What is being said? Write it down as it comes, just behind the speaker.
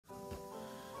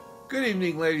Good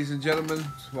evening, ladies and gentlemen.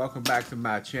 Welcome back to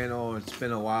my channel. It's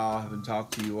been a while. I haven't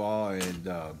talked to you all, and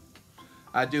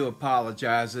I do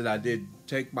apologize that I did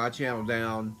take my channel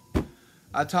down.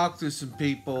 I talked to some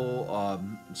people,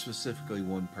 specifically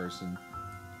one person,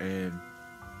 and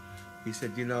he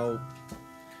said, you know,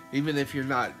 even if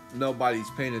nobody's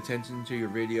paying attention to your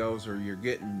videos or you're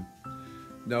getting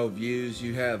no views,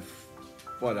 you have,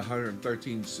 what,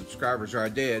 113 subscribers, or I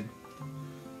did.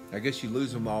 I guess you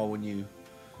lose them all when you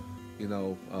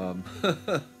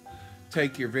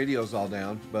take your videos all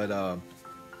down. But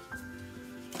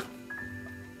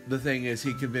the thing is,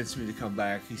 he convinced me to come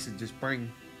back. He said, just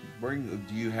bring,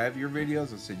 do you have your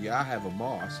videos? I said, yeah, I have them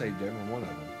all. I saved every one of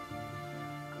them.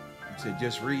 He said,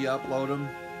 just re-upload them,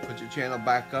 put your channel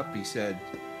back up. He said,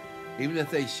 even if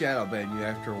they shadow ban you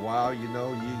after a while, you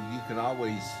know, you can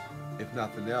always, if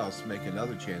nothing else, make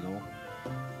another channel.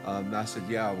 And I said,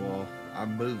 yeah, well,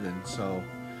 I'm moving, so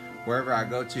wherever I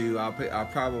go to, I'll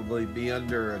probably be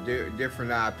under a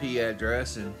different IP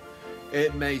address, and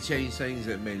it may change things,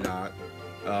 it may not.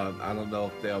 I don't know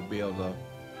if they'll be able to,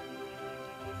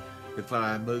 if when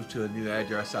I move to a new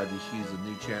address, I just use a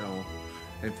new channel,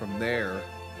 and from there,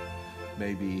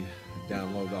 maybe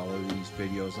download all of these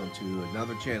videos onto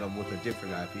another channel with a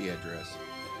different IP address,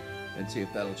 and see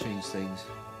if that'll change things.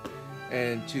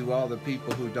 And to all the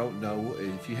people who don't know,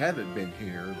 if you haven't been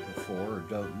here before or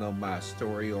don't know my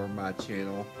story or my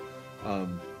channel,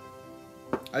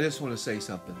 I just want to say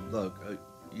something. Look,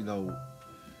 you know,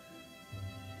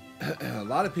 a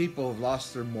lot of people have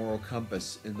lost their moral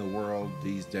compass in the world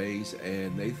these days,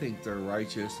 and they think they're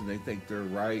righteous and they think they're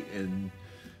right, and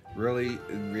really,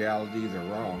 in reality,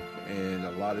 they're wrong. And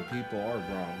a lot of people are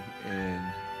wrong.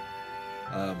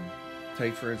 And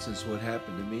take, for instance, what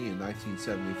happened to me in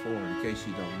 1974. In case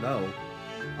you don't know,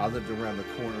 I lived around the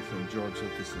corner from George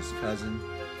Lucas's cousin.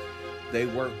 They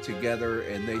worked together,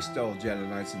 and they stole Jedi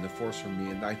Knights in the Force from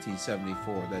me in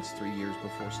 1974. That's 3 years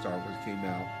before Star Wars came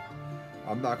out.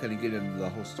 I'm not going to get into the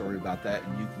whole story about that,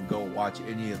 and you can go watch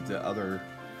any of the other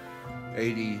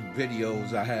 80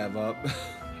 videos I have up.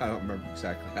 I don't remember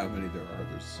exactly how many there are.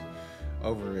 There's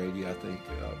over 80, I think,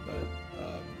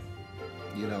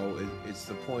 you know, it's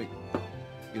the point.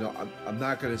 You know, I'm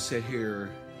not going to sit here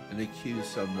and accuse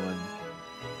someone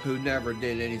who never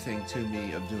did anything to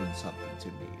me of doing something to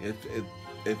me.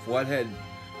 If what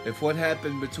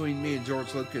happened between me and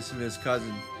George Lucas and his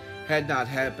cousin had not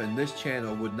happened, this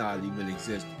channel would not even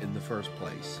exist in the first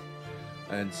place.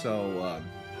 And so,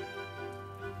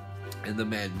 and the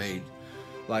man made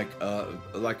like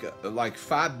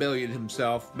 $5 billion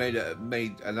himself, made,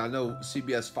 and I know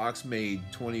CBS Fox made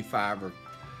 25 or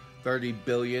 30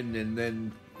 billion, and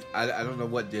then I don't know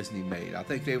what Disney made. I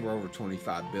think they were over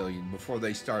 25 billion before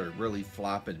they started really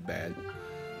flopping bad.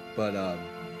 But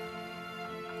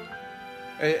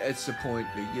it's the point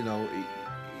that, you know,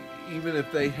 even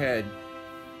if they had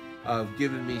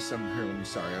given me some, here, let me,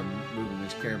 sorry, I'm moving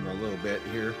this camera a little bit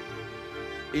here.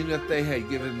 Even if they had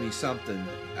given me something,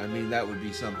 I mean, that would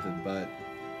be something. But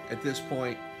at this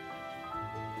point,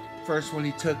 first, when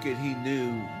he took it, he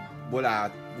knew what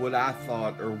I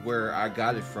thought, or where I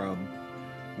got it from,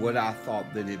 what I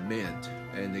thought that it meant.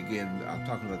 And again, I'm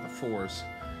talking about the Force,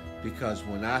 because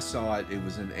when I saw it, it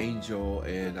was an angel,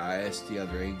 and I asked the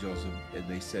other angels, and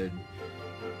they said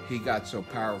he got so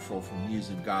powerful from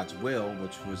using God's will,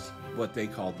 which was what they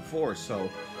called the Force. So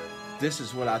this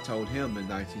is what I told him in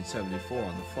 1974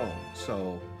 on the phone.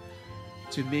 So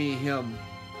to me, him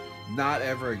not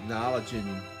ever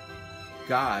acknowledging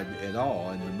God at all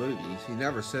in the movies, he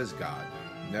never says God,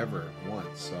 never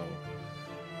once.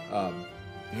 So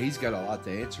he's got a lot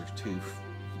to answer to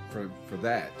for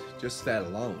that, just that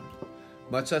alone.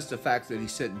 Much less the fact that he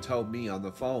said and told me on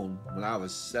the phone when I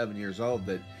was 7 years old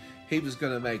that he was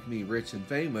going to make me rich and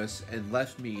famous, and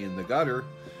left me in the gutter,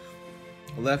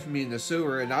 left me in the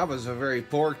sewer, and I was a very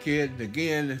poor kid. And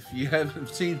again, if you haven't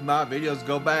seen my videos,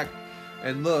 go back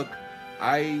and look.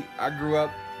 I grew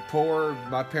up poor.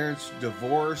 My parents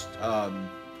divorced.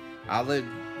 I lived,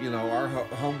 you know, our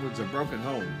home was a broken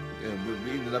home, and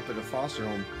we ended up in a foster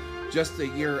home just a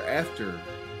year after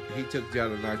he took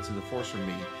Jedi Knights of the Force from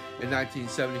me in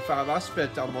 1975. I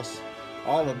spent almost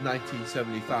all of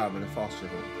 1975 in a foster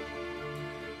home.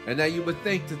 And now you would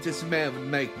think that this man would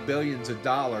make billions of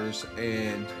dollars,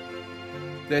 and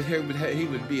that he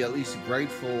would be at least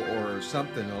grateful or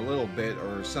something, a little bit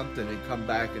or something, and come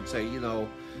back and say, you know,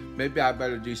 maybe I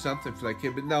better do something for that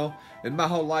kid. But no, in my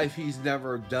whole life, he's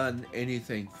never done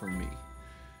anything for me.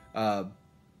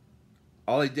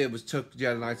 All he did was took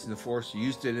Jedi Knights in the Force,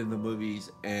 used it in the movies,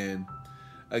 and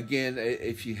again,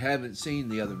 if you haven't seen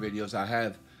the other videos I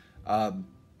have,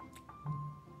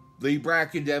 Lee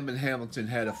Brackett and Edmund Hamilton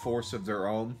had a force of their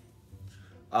own.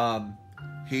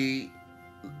 He,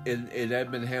 in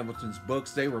Edmund Hamilton's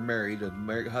books, they were married, a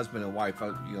husband and wife.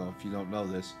 You know, if you don't know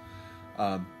this,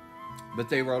 but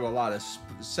they wrote a lot of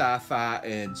sci-fi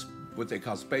and what they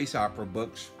call space opera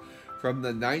books from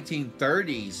the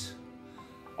 1930s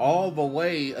all the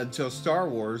way until Star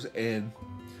Wars. And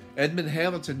Edmund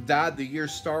Hamilton died the year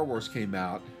Star Wars came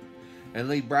out, and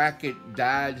Lee Brackett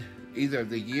died either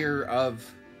the year of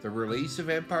the release of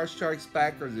Empire Strikes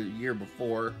Back or the year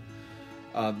before.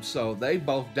 So they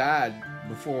both died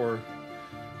before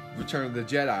Return of the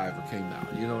Jedi ever came out.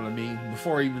 You know what I mean?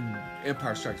 Before even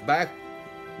Empire Strikes Back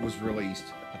was released,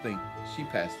 I think she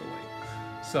passed away.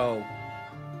 So,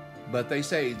 but they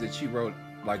say that she wrote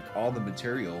like all the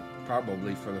material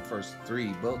probably for the first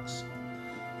 3 books.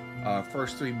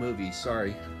 First 3 movies,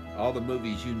 sorry. All the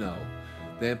movies, you know.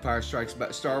 The Empire Strikes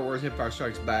Back, Star Wars, Empire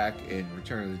Strikes Back, and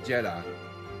Return of the Jedi.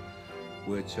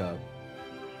 Which, I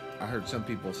heard some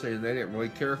people saying they didn't really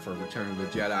care for Return of the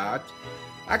Jedi.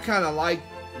 I kind of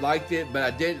liked it, but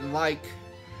I didn't like,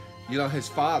 you know, his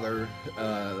father.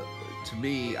 To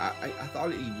me, I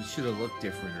thought he should have looked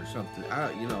different or something.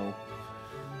 You know,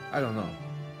 I don't know.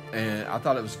 And I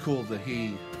thought it was cool that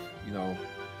he, you know,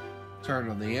 turned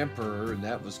on the Emperor, and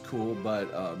that was cool.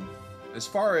 But as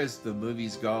far as the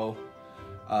movies go,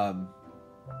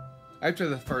 after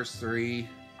the first 3,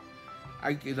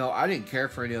 I didn't care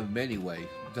for any of them anyway.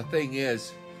 The thing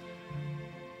is,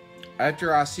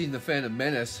 after I seen The Phantom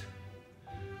Menace,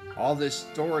 all this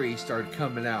story started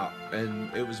coming out, and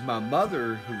it was my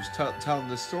mother who was telling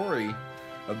the story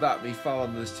about me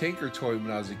following this Tinker toy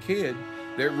when I was a kid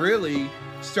that really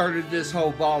started this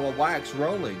whole ball of wax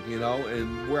rolling, you know,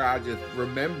 and where I just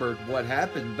remembered what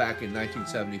happened back in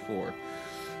 1974.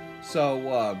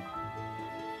 So,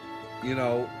 you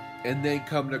know, and then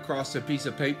coming across a piece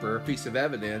of paper, a piece of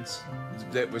evidence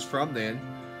that was from then.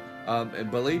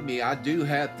 And believe me, I do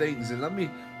have things. And let me,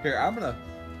 here, I'm going to,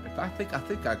 I think I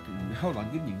can, hold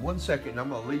on, give me 1 second. I'm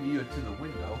going to leave you to the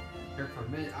window here for a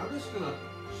minute. I'm just going to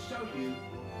show you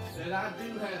that I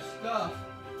do have stuff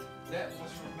that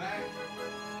was from back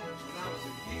when I was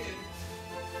a kid.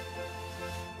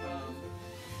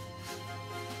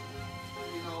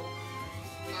 You know,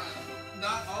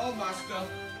 not all of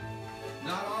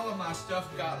my stuff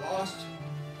got lost.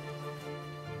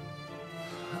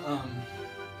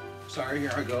 Sorry,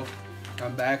 here I go.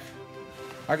 I'm back.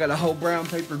 I got a whole brown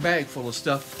paper bag full of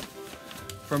stuff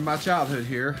from my childhood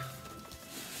here.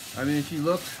 I mean, if you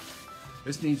look,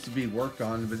 this needs to be worked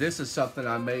on, but this is something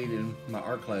I made in my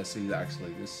art class. See,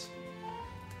 actually, this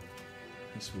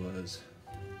was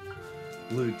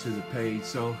glued to the page,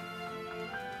 so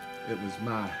it was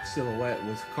my silhouette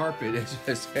with carpet as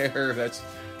his hair.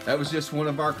 That was just one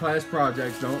of our class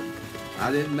projects.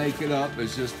 I didn't make it up.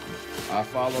 It's just I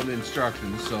followed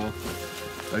instructions. So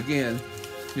again,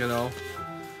 you know,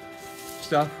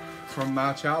 stuff from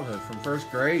my childhood, from first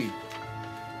grade.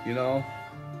 You know.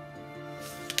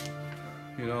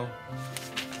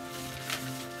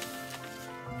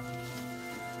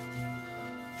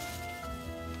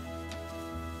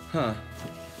 Huh.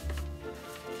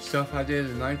 Stuff I did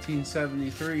in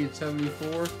 1973 and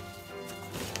 74.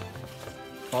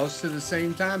 Close to the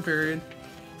same time period.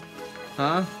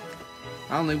 Huh?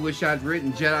 I only wish I'd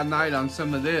written Jedi Knight on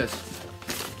some of this.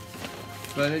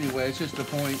 But anyway, it's just a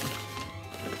point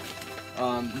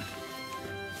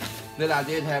that I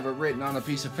did have it written on a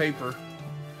piece of paper.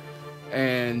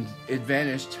 And it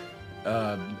vanished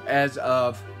as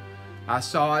of, I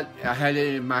saw it, I had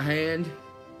it in my hand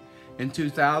in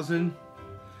 2000.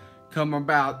 Come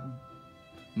about,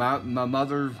 my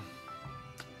mother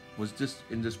was just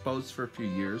indisposed for a few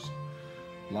years.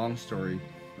 Long story.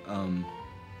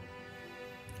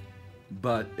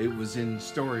 But it was in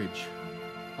storage.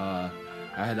 I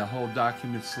had a whole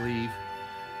document sleeve.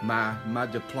 My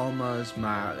diplomas,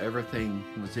 my everything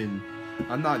was in.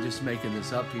 I'm not just making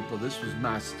this up, people. This was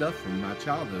my stuff from my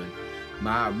childhood.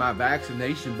 My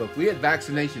vaccination book. We had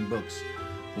vaccination books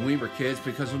when we were kids,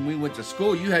 because when we went to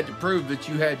school, you had to prove that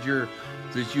you had your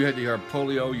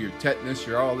polio, your tetanus,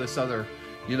 your all this other,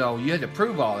 you know, you had to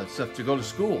prove all that stuff to go to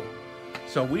school.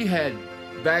 So we had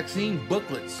vaccine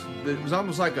booklets. It was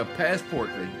almost like a passport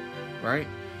thing, right?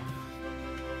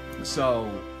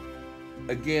 So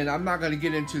again, I'm not going to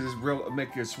get into this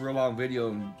make this real long video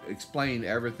and explain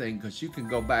everything, because you can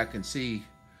go back and see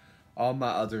all my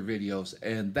other videos.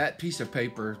 And that piece of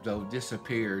paper, though,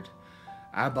 disappeared,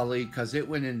 I believe, because it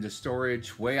went into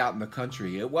storage way out in the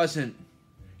country. It wasn't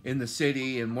in the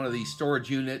city in one of these storage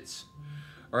units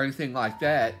or anything like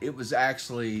that. It was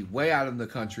actually way out in the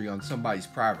country on somebody's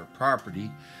private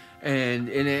property. and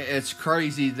it's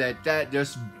crazy that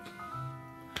just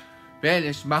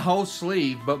vanished. My whole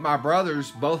sleeve, but my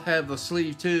brothers both have a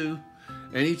sleeve too,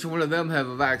 and each one of them have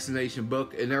a vaccination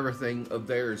book, and everything of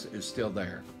theirs is still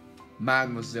there.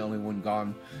 Mine was the only one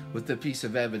gone, with the piece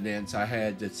of evidence I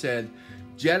had that said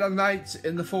Jedi Knights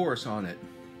in the Force on it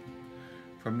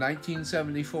from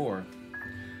 1974.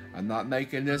 I'm not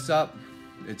making this up.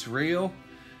 It's real.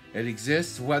 It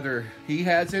exists. Whether he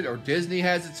has it or Disney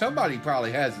has it, somebody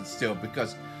probably has it still,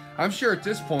 because I'm sure at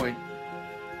this point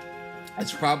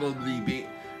it's probably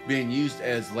being used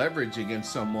as leverage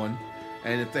against someone,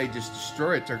 and if they just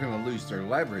destroy it, they're going to lose their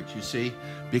leverage, you see,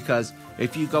 because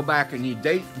if you go back and you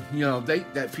date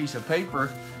that piece of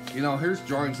paper, here's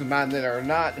drawings of mine that are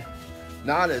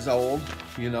not as old,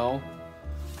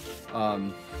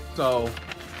 so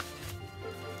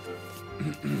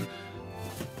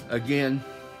again,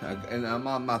 and I'm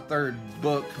on my third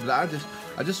book, but I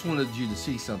just wanted you to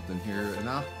see something here, and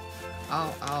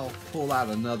I'll pull out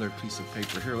another piece of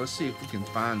paper here. Let's see if we can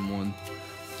find one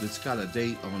that's got a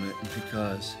date on it,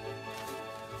 because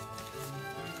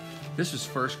this was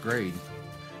first grade.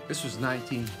 This was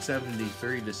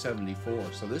 1973 to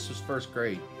 74, so this was first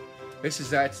grade.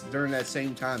 That's during that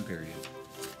same time period.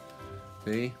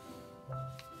 See?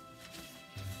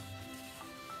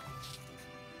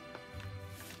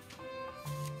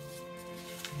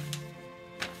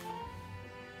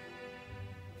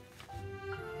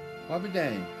 I'll be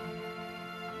dang.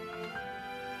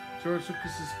 George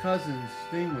Lucas's cousin's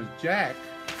name was Jack.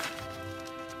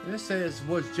 And it says,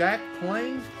 was Jack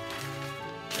playing?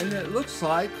 And it looks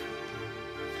like,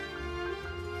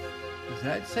 does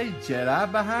that say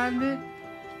Jedi behind it?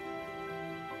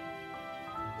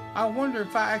 I wonder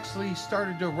if I actually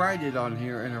started to write it on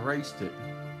here and erased it.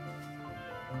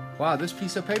 Wow, this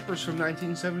piece of paper is from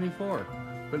 1974.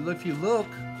 But if you look,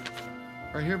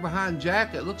 right here behind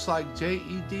Jack, it looks like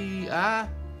J-E-D-I.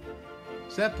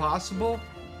 Is that possible?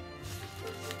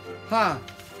 Huh.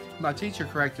 My teacher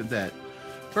corrected that.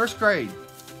 First grade.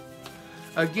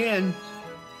 Again,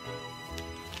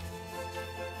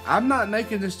 I'm not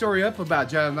making this story up about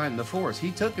Jedi Knight in the Force.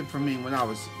 He took it from me when I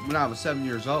was 7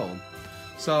 years old.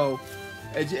 So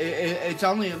it's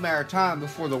only a matter of time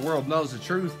before the world knows the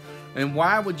truth. And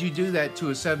why would you do that to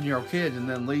a 7-year-old kid and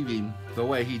then leave him the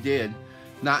way he did?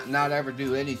 Not ever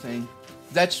do anything.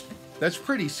 That's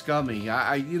pretty scummy.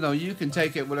 You can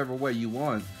take it whatever way you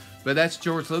want, but that's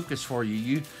George Lucas for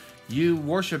you. You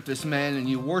worship this man and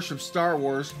you worship Star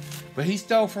Wars, but he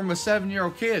stole from a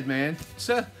 7-year-old kid, man.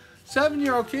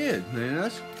 7-year-old kid,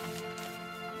 man.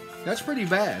 That's pretty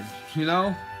bad, See,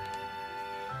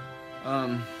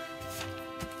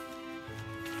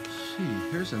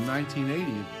 here's a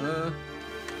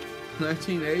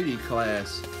 1980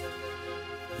 class.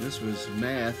 This was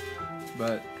math,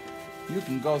 but you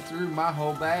can go through my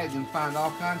whole bag and find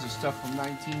all kinds of stuff from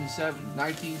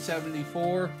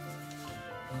 1974.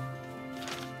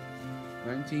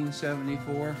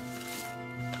 1974.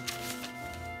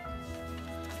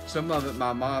 Some of it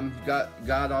my mom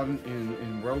got on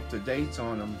and wrote the dates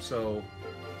on them so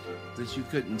that you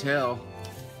couldn't tell.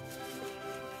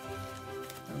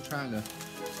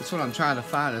 That's what I'm trying to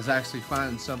find, is actually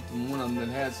finding something, one of them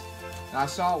that has. I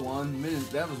saw one,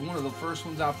 that was one of the first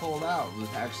ones I pulled out,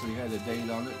 that actually had a date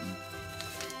on it.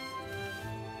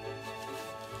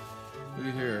 And look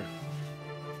at here.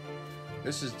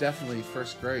 This is definitely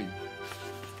first grade.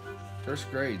 First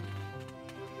grade.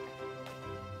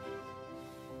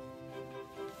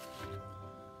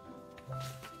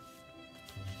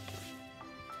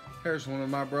 Here's one of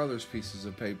my brother's pieces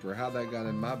of paper. How that got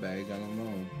in my bag, I don't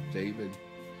know. David.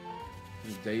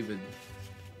 David.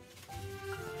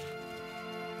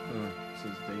 It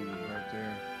says David right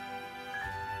there.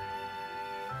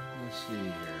 Let's see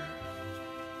here.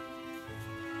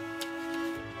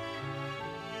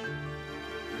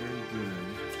 Very good.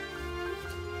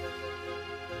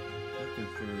 Looking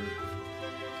for...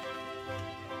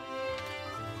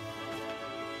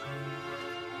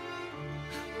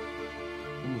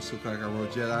 Almost look like I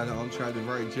wrote Jedi. I'll try to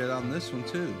write Jedi on this one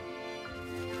too.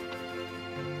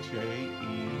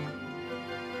 J-E.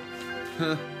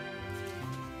 Huh.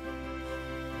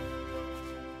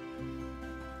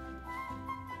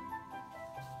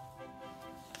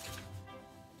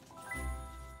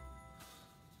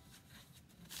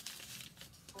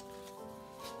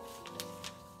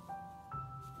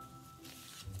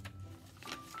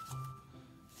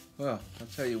 Well, I'll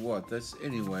tell you what,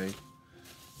 anyway,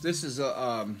 this is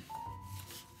all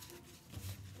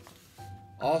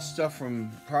stuff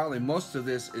from, probably most of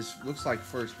this looks like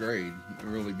first grade, to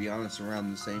really be honest,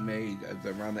 around the same age,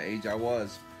 around the age I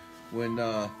was when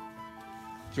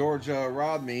George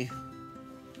robbed me.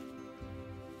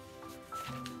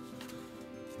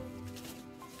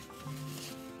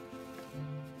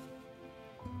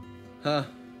 Huh.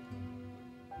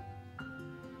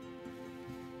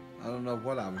 I don't know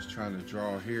what I was trying to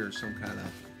draw here. Some kind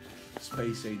of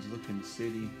space age looking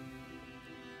city.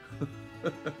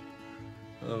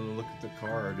 Oh, look at the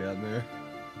car down there.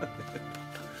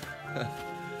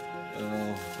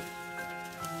 Oh.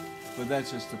 But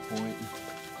that's just the point.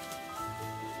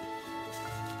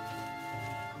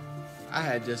 I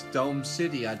had this dome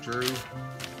city I drew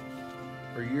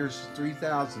for years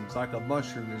 3000. It's like a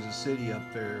mushroom. There's a city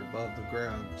up there above the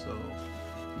ground. So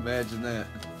imagine that.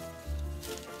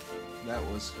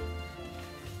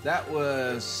 That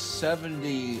was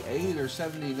 78 or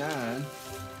 79.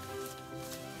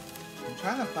 I'm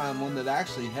trying to find one that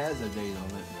actually has a date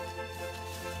on it.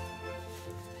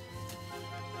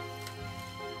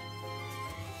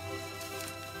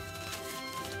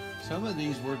 Some of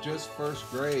these were just first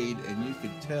grade, and you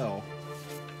could tell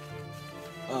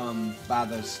by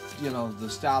the, you know, the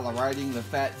style of writing, the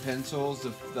fat pencils,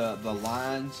 the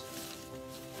lines.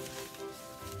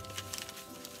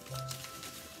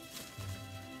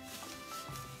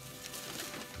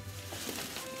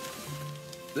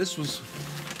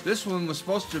 This one was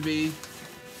supposed to be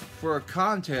for a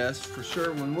contest for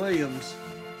Sherwin-Williams,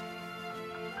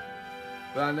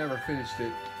 but I never finished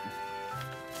it.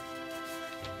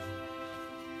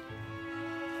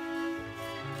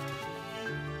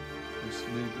 This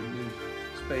new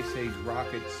space age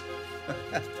rockets.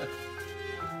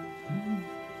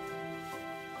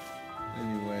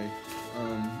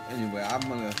 Anyway, I'm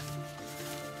gonna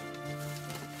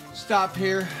stop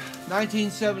here.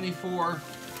 1974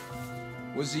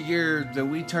 was the year that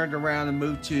we turned around and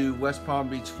moved to West Palm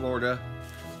Beach, Florida.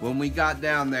 When we got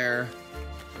down there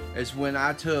is when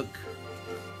I took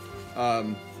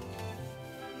and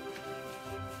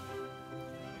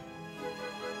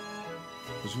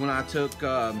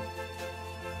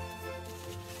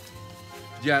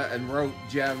wrote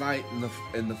Jedi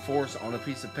in the Force on a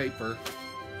piece of paper,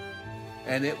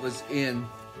 and it was in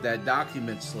that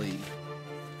document sleeve,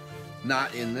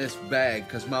 not in this bag,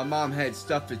 because my mom had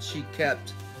stuff that she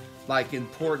kept, like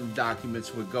important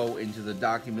documents would go into the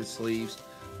document sleeves,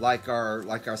 like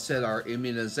I said, our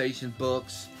immunization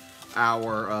books,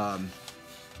 our I'm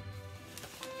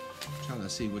trying to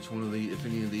see which one of these, if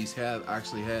any of these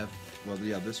actually have. Well,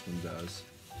 yeah, this one does.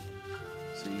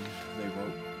 See, they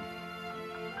wrote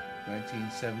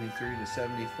 1973 to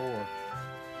 74.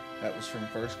 That was from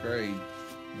first grade.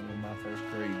 My first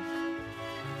grade.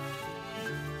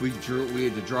 We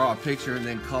had to draw a picture and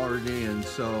then color it in.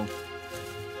 So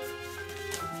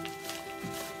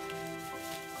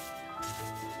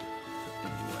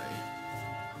anyway,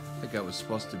 I think that was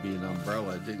supposed to be an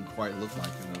umbrella. It didn't quite look like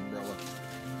an umbrella.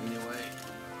 Anyway.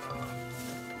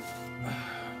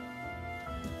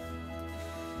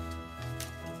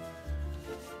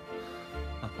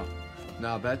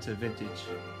 Now that's a vintage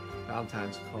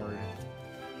Valentine's card. It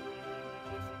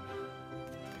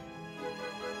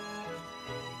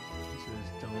says,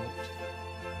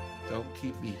 don't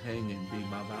keep me hanging, be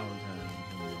my Valentine.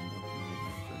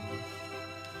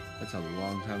 That's a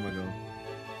long time ago.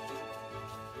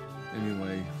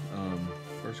 Anyway,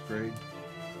 first grade.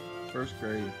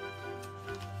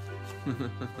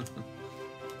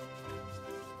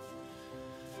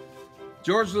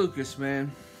 George Lucas,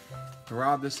 man.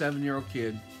 Robbed a 7-year-old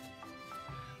kid.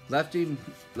 Left him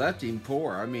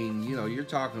poor. I mean, you know, you're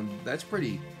talking, that's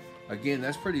pretty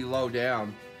low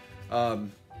down.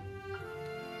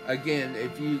 Again,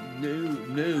 if you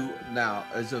knew now,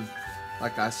 as of,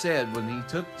 like I said, when he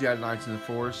took Jedi Knights in the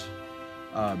Force,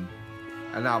 and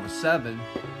I was 7,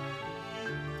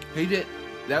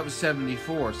 that was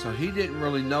 74, so he didn't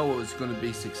really know it was going to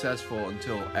be successful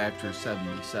until after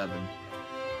 77.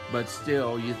 But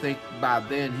still, you think by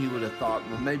then he would have thought,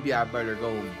 well, maybe I better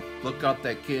go look up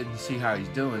that kid and see how he's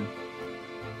doing.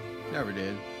 Never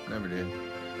did.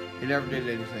 He never did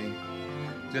anything.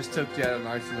 Just took Jedi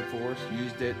Knights in the Force,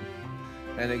 used it.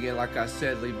 And again, like I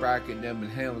said, Lee Brackett and them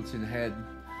and Hamilton had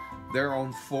their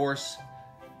own Force.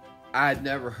 I had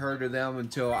never heard of them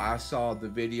until I saw the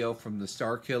video from the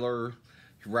Star Killer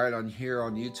right on here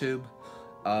on YouTube.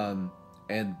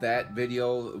 And that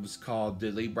video, it was called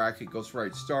 "Did Lee Brackett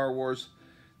Ghostwrite Star Wars?"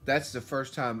 That's the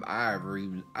first time I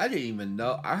didn't even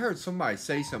know. I heard somebody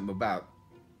say something about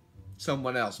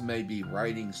someone else maybe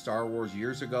writing Star Wars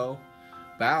years ago,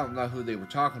 but I don't know who they were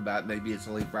talking about. Maybe it's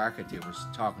Lee Brackett they were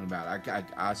talking about.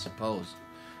 I suppose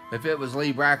if it was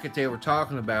Lee Brackett they were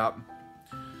talking about,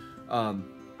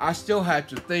 I still have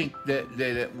to think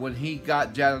that when he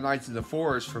got Jedi Knights of the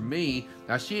Force from me,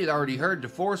 now she had already heard the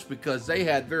Force because they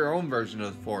had their own version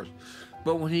of the Force.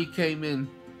 But when he came in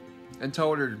and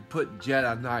told her to put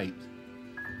Jedi Knight,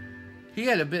 she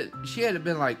had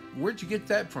been like, where'd you get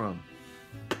that from?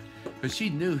 Because she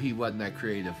knew he wasn't that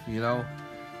creative, you know.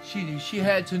 She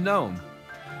had to know him.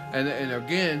 And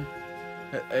again,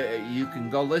 you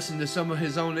can go listen to some of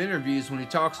his own interviews when he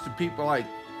talks to people like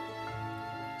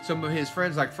some of his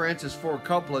friends, like Francis Ford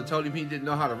Coppola told him he didn't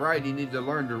know how to write. He needed to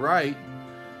learn to write,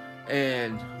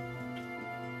 and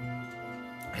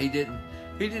he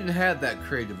didn't have that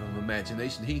creative of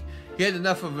imagination. He had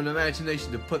enough of an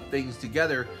imagination to put things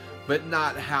together, but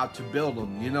not how to build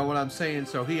them. You know what I'm saying?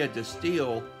 So he had to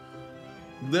steal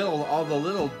all the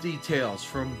little details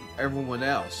from everyone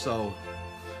else. So,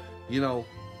 you know,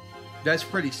 that's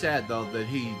pretty sad though that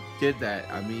he did that.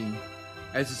 I mean,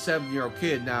 as a 7-year-old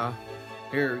kid now,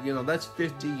 here, you know, that's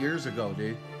 50 years ago,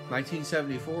 dude.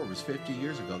 1974 was 50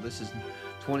 years ago. This is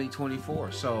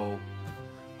 2024. So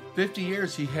 50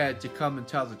 years he had to come and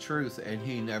tell the truth, and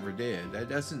he never did. That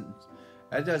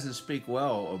doesn't speak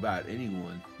well about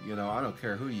anyone. You know, I don't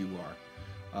care who you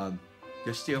are.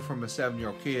 Just steal from a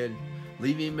 7-year-old kid,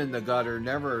 leave him in the gutter,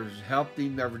 never helped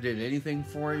him, never did anything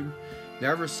for him,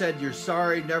 never said you're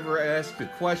sorry, never asked a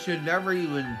question, never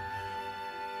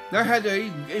had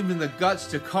even the guts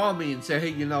to call me and say, hey,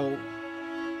 you know,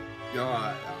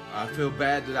 I feel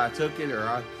bad that I took it, or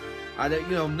I you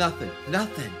know, nothing,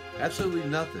 absolutely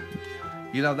nothing.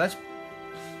 You know, that's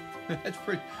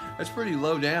pretty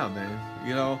low down, man.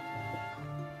 You know,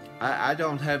 I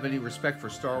don't have any respect for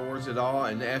Star Wars at all.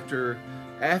 And after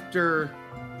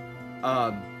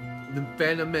the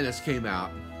Phantom Menace came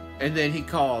out, and then he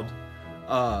called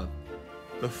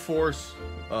the Force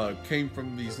came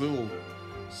from these little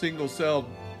single-celled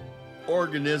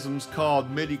organisms called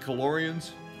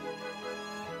midi-chlorians.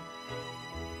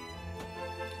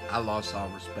 I lost all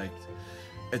respect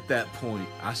at that point.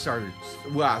 I started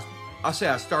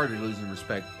losing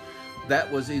respect. That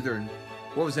was either,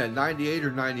 what was that, 98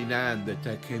 or 99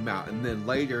 that came out. And then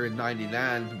later in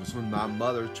 99 was when my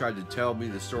mother tried to tell me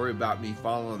the story about me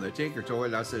falling on the Tinker Toy.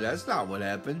 And I said, that's not what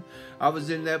happened. I was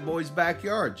in that boy's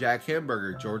backyard, Jack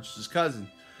Hamburger, George's cousin.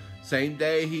 Same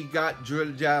day he got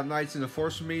Jedi Knights in the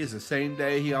Force from me is the same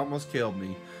day he almost killed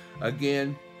me.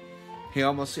 Again,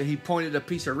 he pointed a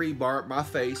piece of rebar at my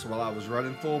face while I was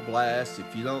running full blast.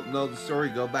 If you don't know the story,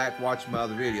 go back, watch my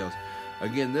other videos.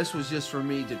 Again, this was just for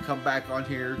me to come back on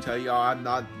here, tell y'all I'm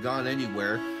not gone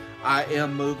anywhere. I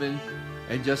am moving,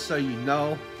 and just so you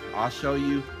know, I'll show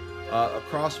you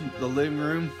across the living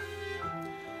room.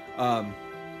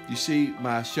 You see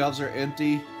my shelves are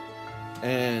empty,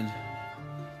 and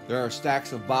there are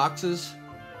stacks of boxes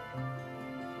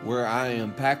where I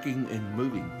am packing and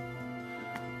moving.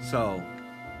 So,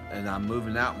 and I'm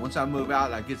moving out. Once I move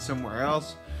out, I get somewhere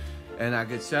else and I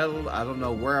get settled. I don't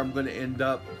know where I'm going to end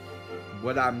up.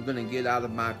 What I'm going to get out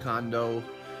of my condo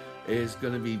is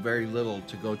going to be very little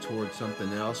to go towards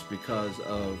something else because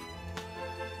of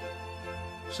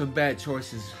some bad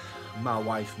choices my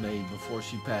wife made before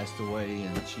she passed away,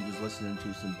 and she was listening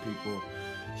to some people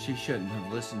she shouldn't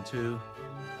have listened to.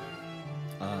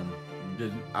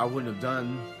 I wouldn't have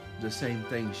done the same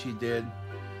thing she did,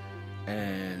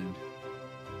 and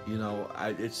you know,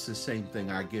 it's the same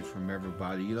thing I get from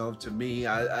everybody. You know, to me,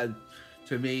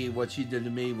 to me, what she did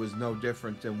to me was no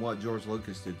different than what George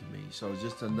Lucas did to me. So it's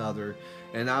just another,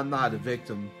 and I'm not a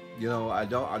victim. You know, I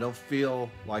don't feel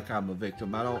like I'm a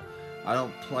victim. I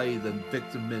don't play the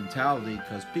victim mentality,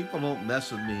 because people don't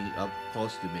mess with me up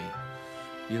close to me.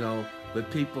 You know, but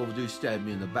people do stab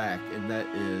me in the back, and that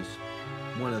is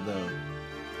one of the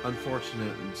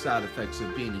unfortunate side effects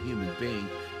of being a human being,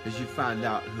 is you find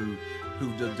out who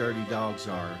the dirty dogs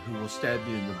are, who will stab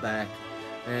you in the back.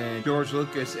 And George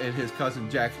Lucas and his cousin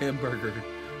Jack Hamburger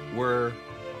were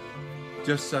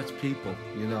just such people,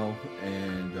 you know.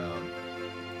 And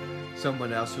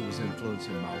someone else who was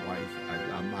influencing my wife,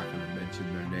 I'm not going to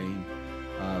mention their name,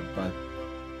 but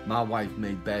my wife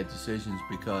made bad decisions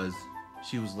because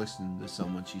she was listening to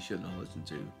someone she shouldn't have listened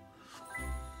to.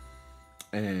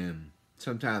 And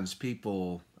sometimes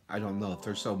people, I don't know if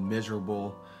they're so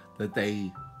miserable that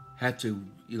they had to,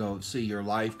 you know, see your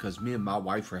life, because me and my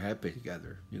wife are happy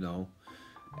together, you know.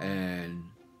 And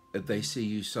if they see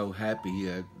you so happy,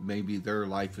 maybe their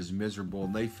life is miserable,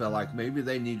 and they feel like maybe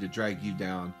they need to drag you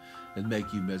down and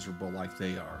make you miserable like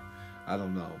they are. I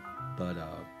don't know. But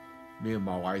me and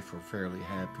my wife were fairly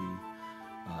happy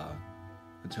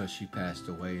until she passed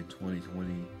away in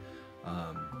 2020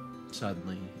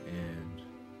 suddenly. And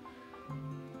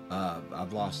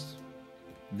I've lost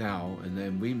now. And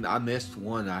then I missed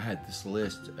one. I had this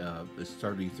list. It's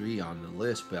 33 on the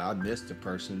list, but I missed a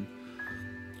person.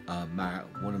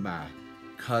 One of my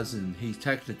cousin. He's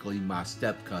technically my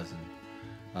step cousin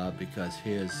because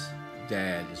his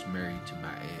dad is married to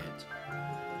my aunt.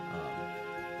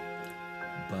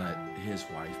 But his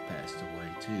wife passed away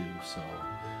too. So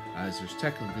there's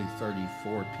technically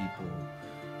 34 people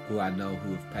who I know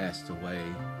who have passed away,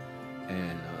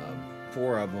 and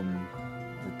 4 of them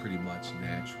were pretty much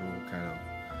natural, kind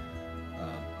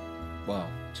of. Well,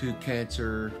 2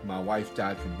 cancer. My wife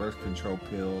died from birth control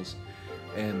pills,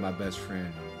 and my best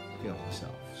friend killed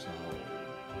himself. So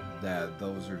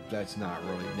that's not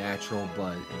really natural,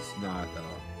 but it's not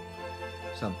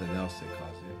something else that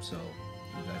caused it. So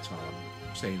that's all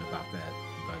I'm saying about that.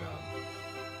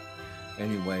 But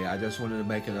anyway, I just wanted to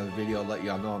make another video, let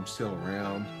y'all know I'm still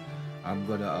around. I'm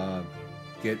gonna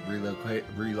get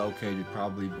relocated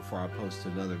probably before I post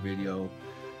another video.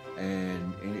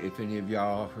 And if any of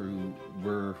y'all who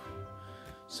were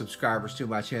subscribers to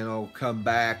my channel come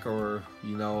back, or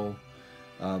you know,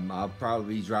 I'll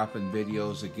probably be dropping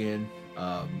videos again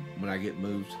when I get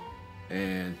moved,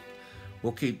 and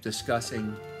we'll keep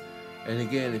discussing. And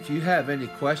again, if you have any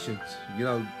questions, you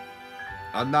know,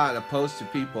 I'm not opposed to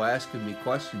people asking me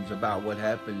questions about what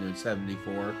happened in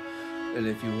 '74. And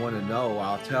if you want to know,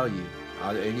 I'll tell you.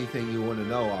 Anything you want to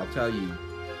know, I'll tell you.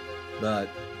 But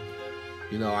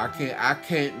you know, I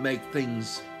can't make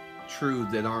things true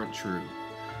that aren't true.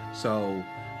 So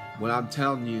when I'm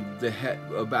telling you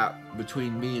about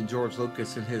between me and George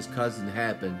Lucas and his cousin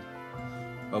happened,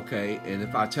 okay, and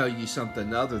if I tell you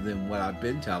something other than what I've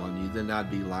been telling you, then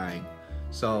I'd be lying.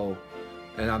 So,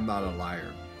 and I'm not a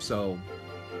liar. So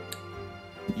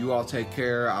you all take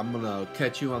care. I'm gonna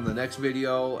catch you on the next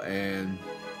video, and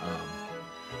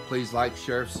please like,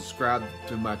 share, subscribe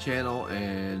to my channel,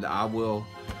 and I will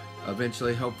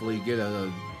eventually hopefully get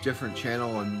a different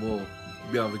channel, and we'll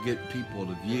be able to get people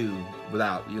to view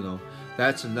without, you know,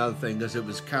 that's another thing, because it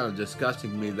was kind of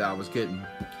disgusting to me that I was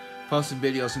posting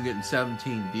videos and getting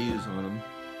 17 views on them.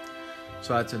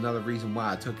 So that's another reason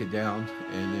why I took it down,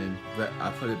 and then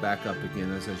I put it back up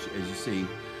again, as you see.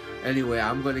 Anyway,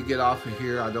 I'm going to get off of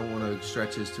here. I don't want to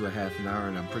stretch this to a half an hour,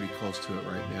 and I'm pretty close to it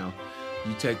right now.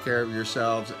 You take care of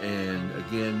yourselves, and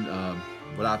again,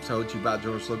 what I've told you about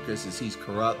George Lucas is he's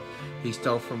corrupt. He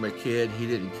stole from a kid. He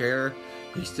didn't care.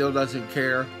 He still doesn't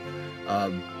care.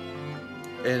 And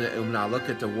when I look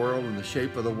at the world and the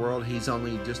shape of the world, he's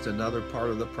only just another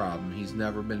part of the problem. He's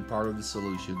never been part of the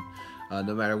solution,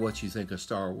 no matter what you think of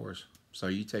Star Wars. So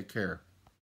you take care.